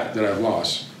fat that I've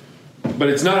lost. But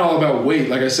it's not all about weight.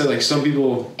 Like I said, like some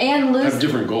people have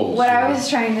different goals. What I was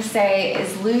trying to say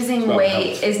is losing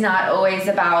weight is not always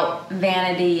about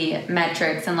vanity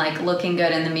metrics and like looking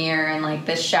good in the mirror and like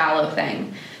this shallow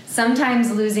thing.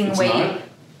 Sometimes losing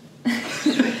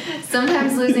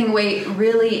weight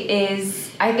really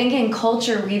is... I think in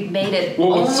culture we've made it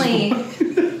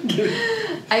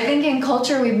I think in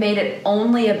culture we've made it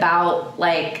only about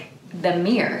like the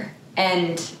mirror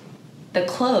and the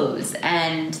clothes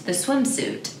and the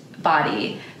swimsuit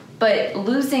body. But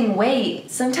losing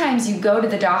weight, sometimes you go to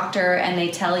the doctor and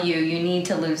they tell you need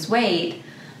to lose weight,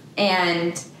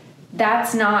 and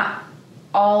that's not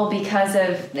all because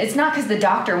of... It's not because the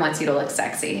doctor wants you to look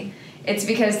sexy. It's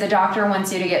because the doctor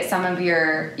wants you to get some of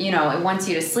your, it wants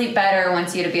you to sleep better,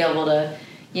 wants you to be able to,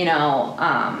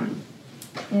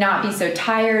 not be so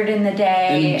tired in the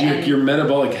day. And your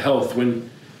metabolic health, when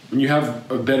you have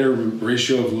a better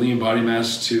ratio of lean body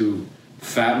mass to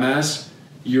fat mass,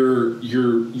 you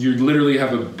literally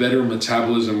have a better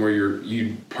metabolism where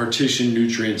you partition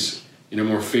nutrients in a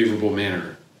more favorable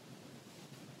manner.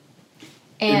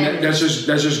 And that's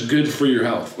just good for your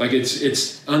health. Like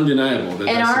it's undeniable that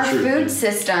and that's our the truth. Food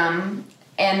system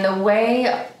and the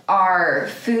way our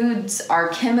foods are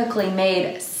chemically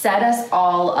made set us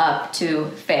all up to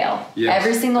fail. Yes,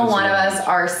 every single that's one of right. us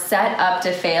are set up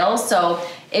to fail. So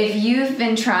if you've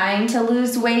been trying to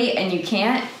lose weight and you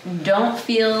can't, don't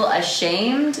feel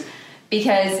ashamed,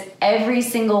 because every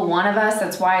single one of us,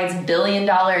 that's why it's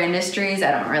billion-dollar industries.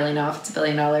 I don't really know if it's $1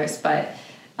 billion, but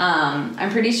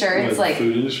I'm pretty sure it's What, like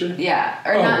food industry? yeah,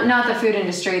 or not the food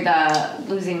industry, the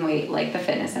losing weight, like the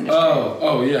fitness industry.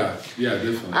 Oh yeah,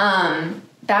 definitely.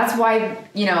 That's why,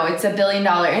 it's $1 billion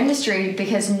industry,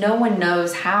 because no one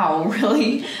knows how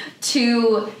really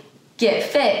to get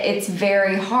fit. It's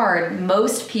very hard.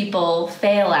 Most people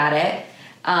fail at it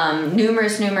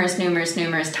numerous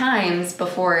times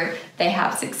before they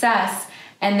have success.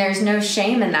 And there's no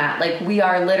shame in that. Like, we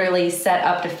are literally set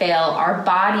up to fail. Our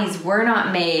bodies were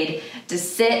not made to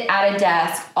sit at a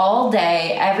desk all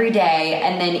day, every day,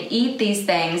 and then eat these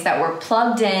things that were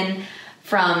plugged in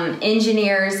from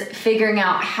engineers figuring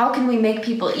out, how can we make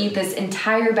people eat this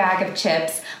entire bag of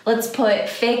chips? Let's put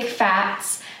fake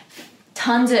fats,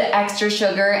 tons of extra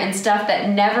sugar, and stuff that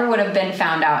never would have been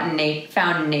found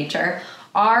in nature.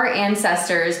 Our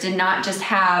ancestors did not just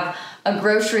have a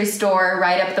grocery store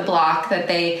right up the block that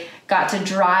they got to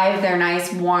drive their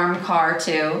nice warm car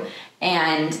to,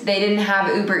 and they didn't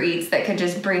have Uber Eats that could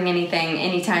just bring anything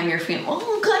anytime you're feeling,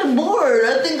 I'm kind of bored,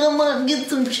 I think I might get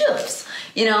some chips.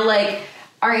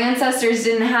 Our ancestors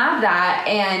didn't have that,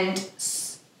 and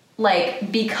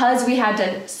because we had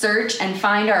to search and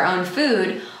find our own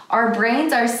food, our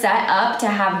brains are set up to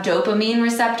have dopamine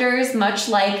receptors, much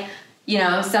like,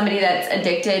 somebody that's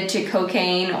addicted to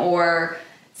cocaine or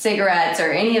cigarettes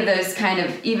or any of those kind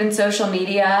of, even social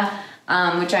media,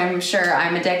 which I'm sure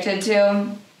I'm addicted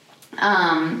to.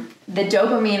 The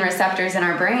dopamine receptors in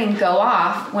our brain go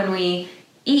off when we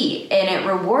eat, and it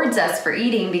rewards us for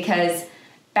eating, because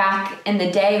back in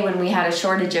the day when we had a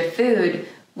shortage of food,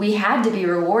 we had to be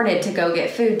rewarded to go get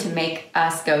food to make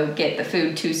us go get the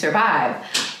food to survive.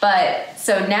 But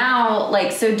so now,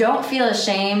 so don't feel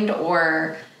ashamed,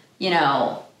 or,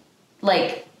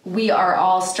 we are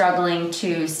all struggling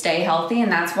to stay healthy.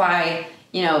 And that's why,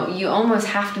 you almost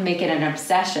have to make it an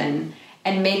obsession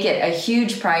and make it a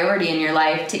huge priority in your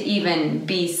life to even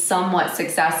be somewhat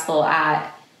successful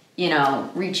at,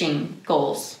 reaching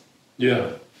goals.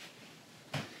 Yeah.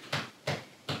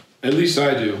 At least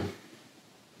I do.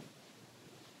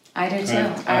 I do too.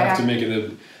 I have to make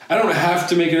it I don't have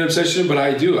to make it an obsession, but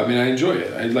I do. I mean, I enjoy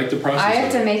it. I like the process. I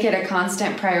have to make it a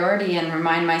constant priority and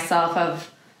remind myself of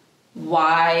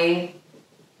why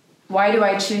do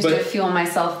I choose to fuel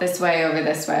myself this way over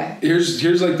this way? Here's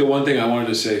the one thing I wanted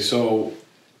to say. So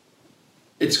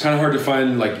it's kind of hard to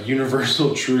find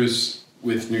universal truths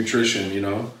with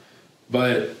nutrition,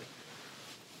 but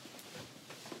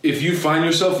if you find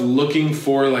yourself looking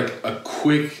for a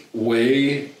quick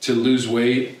way to lose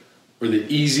weight, or the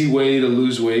easy way to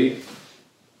lose weight,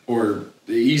 or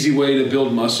the easy way to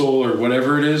build muscle, or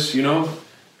whatever it is,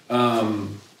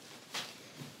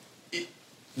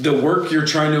 the work you're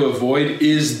trying to avoid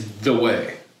is the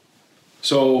way.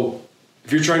 So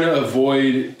if you're trying to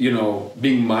avoid,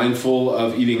 being mindful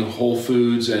of eating whole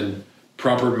foods and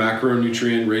proper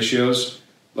macronutrient ratios,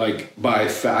 by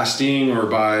fasting or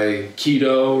by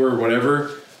keto or whatever,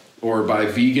 or by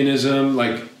veganism,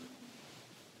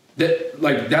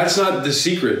 that's not the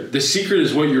secret. The secret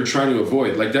is what you're trying to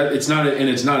avoid. It's not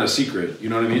a secret. You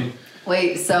know what I mean?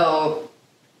 Wait, so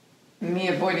me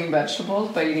avoiding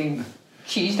vegetables by eating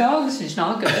cheese dogs is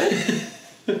not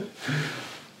good?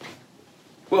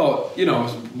 Well,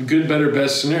 good, better,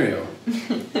 best scenario.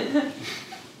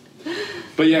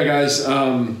 But yeah, guys,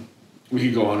 we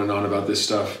could go on and on about this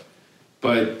stuff.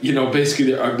 But,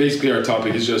 basically our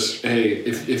topic is just, hey,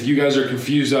 if you guys are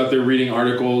confused out there reading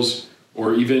articles,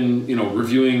 or even,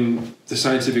 reviewing the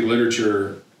scientific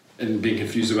literature and being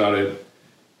confused about it,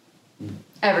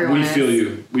 everyone we feel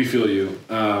you. We feel you.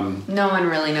 No one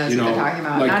really knows what they're talking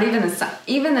about. Not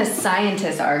even the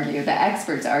scientists argue. The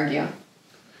experts argue.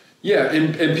 Yeah,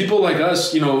 and people like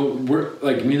us, we're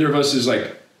neither of us is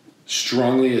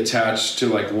strongly attached to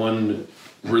one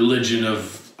religion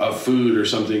of food or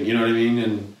something. You know what I mean?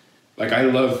 And I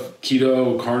love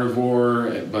keto,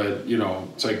 carnivore, but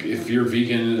it's if you're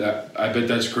vegan, I bet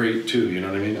that's great too. You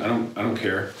know what I mean? I don't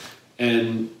care.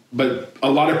 But a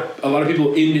lot of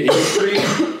people in the industry,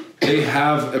 they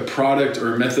have a product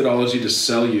or a methodology to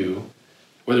sell you,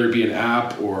 whether it be an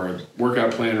app or a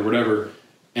workout plan or whatever,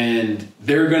 and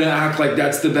they're gonna act like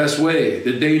that's the best way,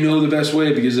 that they know the best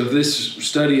way because of this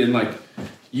study. And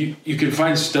you can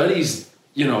find studies.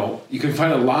 You can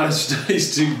find a lot of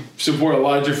studies to support a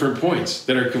lot of different points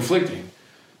that are conflicting.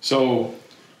 So,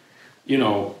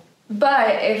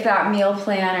 But if that meal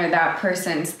plan or that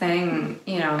person's thing,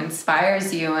 you know,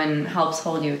 inspires you and helps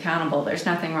hold you accountable, there's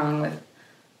nothing wrong with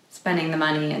spending the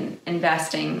money and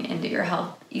investing into your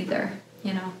health either,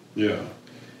 you know? Yeah.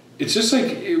 It's just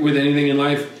like with anything in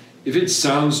life, if it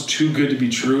sounds too good to be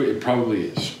true, it probably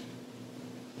is.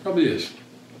 Probably is.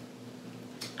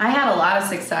 I had a lot of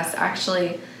success,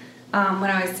 actually, when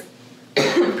I was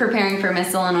preparing for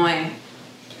Miss Illinois,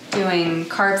 doing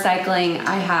carb cycling.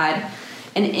 I had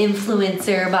an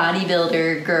influencer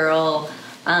bodybuilder girl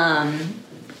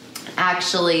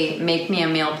actually make me a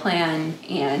meal plan,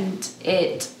 and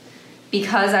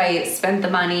because I spent the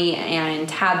money and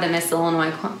had the Miss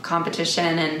Illinois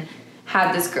competition and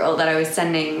had this girl that I was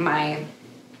sending my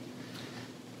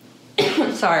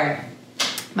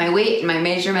my weight and my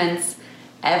measurements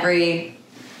every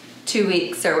 2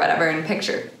 weeks or whatever in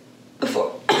picture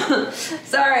before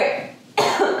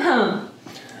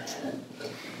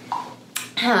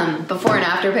before and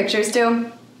after pictures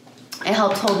too. It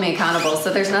helped hold me accountable,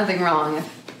 so there's nothing wrong if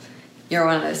you're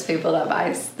one of those people that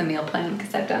buys the meal plan,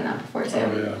 because I've done that before too.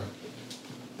 Oh, yeah.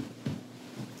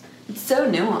 It's so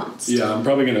nuanced. Yeah, I'm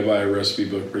probably going to buy a recipe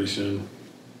book pretty soon.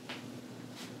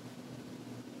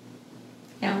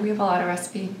 Yeah, we have a lot of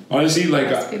recipe. Honestly, like,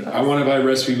 books. I want to buy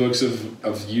recipe books of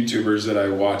YouTubers that I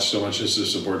watch so much just to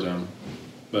support them.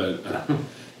 But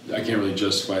I can't really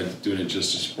justify doing it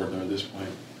just to support them at this point.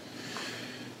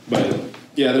 But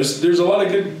yeah, there's a lot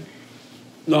of good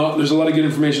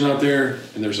information out there,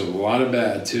 and there's a lot of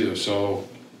bad too. So,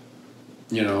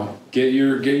 you know, get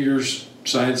your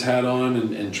science hat on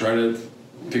and try to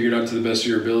figure it out to the best of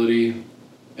your ability.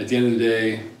 At the end of the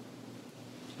day,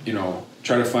 you know,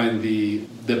 try to find the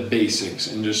basics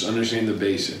and just understand the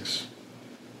basics.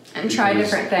 And try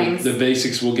different things. The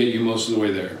basics will get you most of the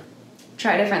way there.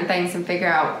 Try different things and figure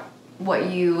out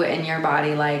what you and your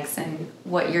body likes and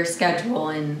what your schedule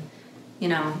and, you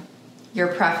know, your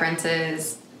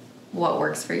preferences, what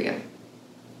works for you.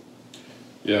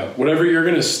 Yeah, whatever you're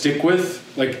gonna stick with,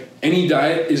 like any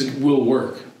diet will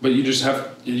work, but you just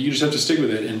have to stick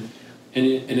with it, and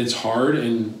it's hard,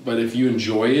 but if you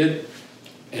enjoy it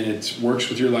and it works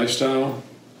with your lifestyle,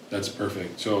 that's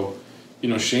perfect. So, you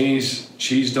know, Shane's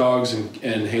cheese dogs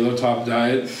and Halo Top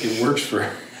diet, it works for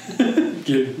her.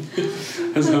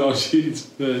 That's not all she eats,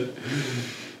 but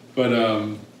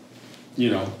you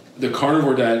know, the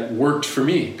carnivore diet worked for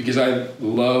me because I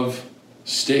love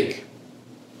steak.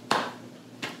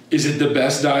 Is it the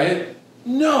best diet?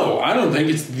 No, I don't think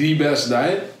it's the best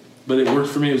diet, but it worked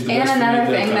for me. It was the best for me. And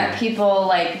another thing that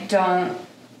people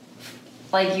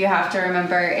you have to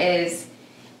remember is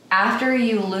after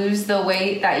you lose the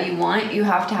weight that you want, you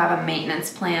have to have a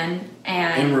maintenance plan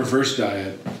and reverse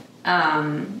diet.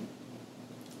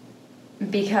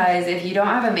 Because if you don't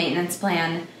have a maintenance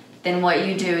plan, then what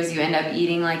you do is you end up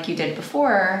eating like you did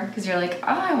before because you're like, oh,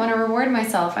 I want to reward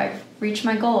myself. I've reached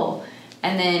my goal.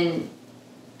 And then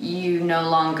you no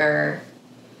longer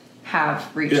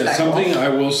have reached that goal. Something I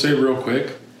will say real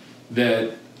quick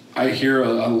that I hear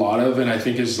a lot of, and I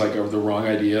think is like the wrong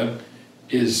idea,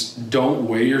 is don't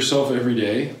weigh yourself every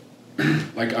day.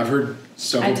 Like I've heard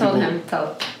several people have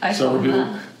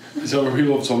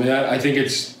told me that. I think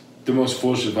it's the most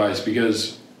foolish advice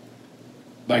because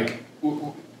like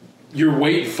your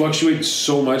weight fluctuates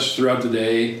so much throughout the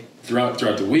day, throughout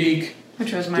the week,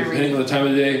 which was my depending on the time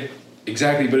of the day.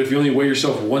 Exactly, but if you only weigh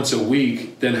yourself once a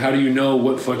week, then how do you know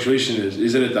what fluctuation is?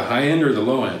 Is it at the high end or the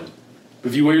low end? But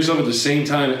if you weigh yourself at the same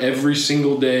time every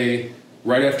single day,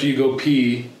 right after you go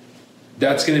pee,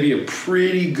 that's going to be a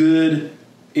pretty good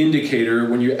indicator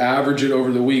when you average it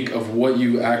over the week of what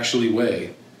you actually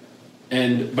weigh.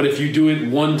 But if you do it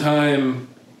one time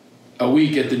a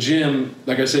week at the gym,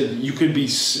 like I said, you could be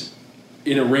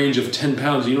in a range of 10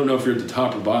 pounds. You don't know if you're at the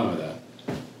top or bottom of that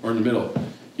or in the middle.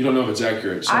 You don't know if it's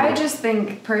accurate. So I just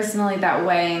think personally that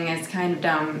weighing is kind of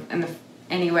dumb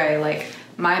anyway. Like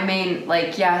my main,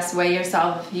 like, yes, weigh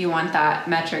yourself if you want that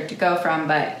metric to go from,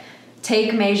 but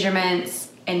take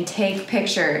measurements and take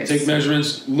pictures. Take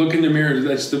measurements, look in the mirror.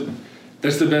 That's the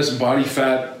best body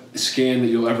fat scan that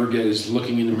you'll ever get is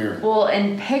looking in the mirror. Well,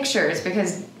 and pictures,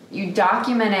 because you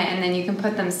document it and then you can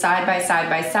put them side by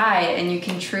side and you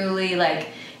can truly, like,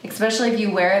 especially if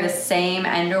you wear the same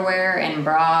underwear and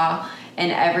bra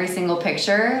in every single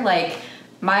picture. Like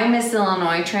my Miss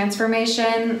Illinois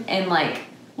transformation in like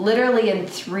literally in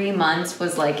 3 months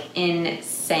was like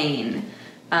insane.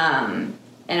 And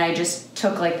I just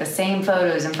took like the same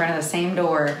photos in front of the same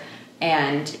door,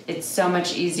 and it's so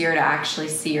much easier to actually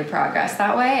see your progress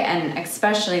that way, and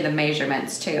especially the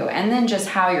measurements too, and then just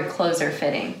how your clothes are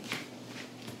fitting.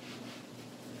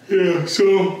 Yeah,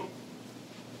 so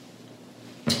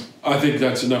I think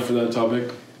that's enough for that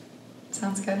topic.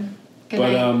 Sounds good. Good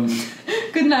But night.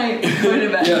 Good night. Go to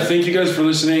bed. yeah, thank you guys for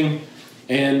listening,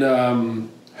 and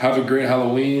have a great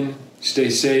Halloween. Stay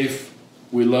safe.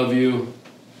 We love you.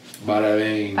 Bada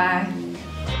bing. Bye.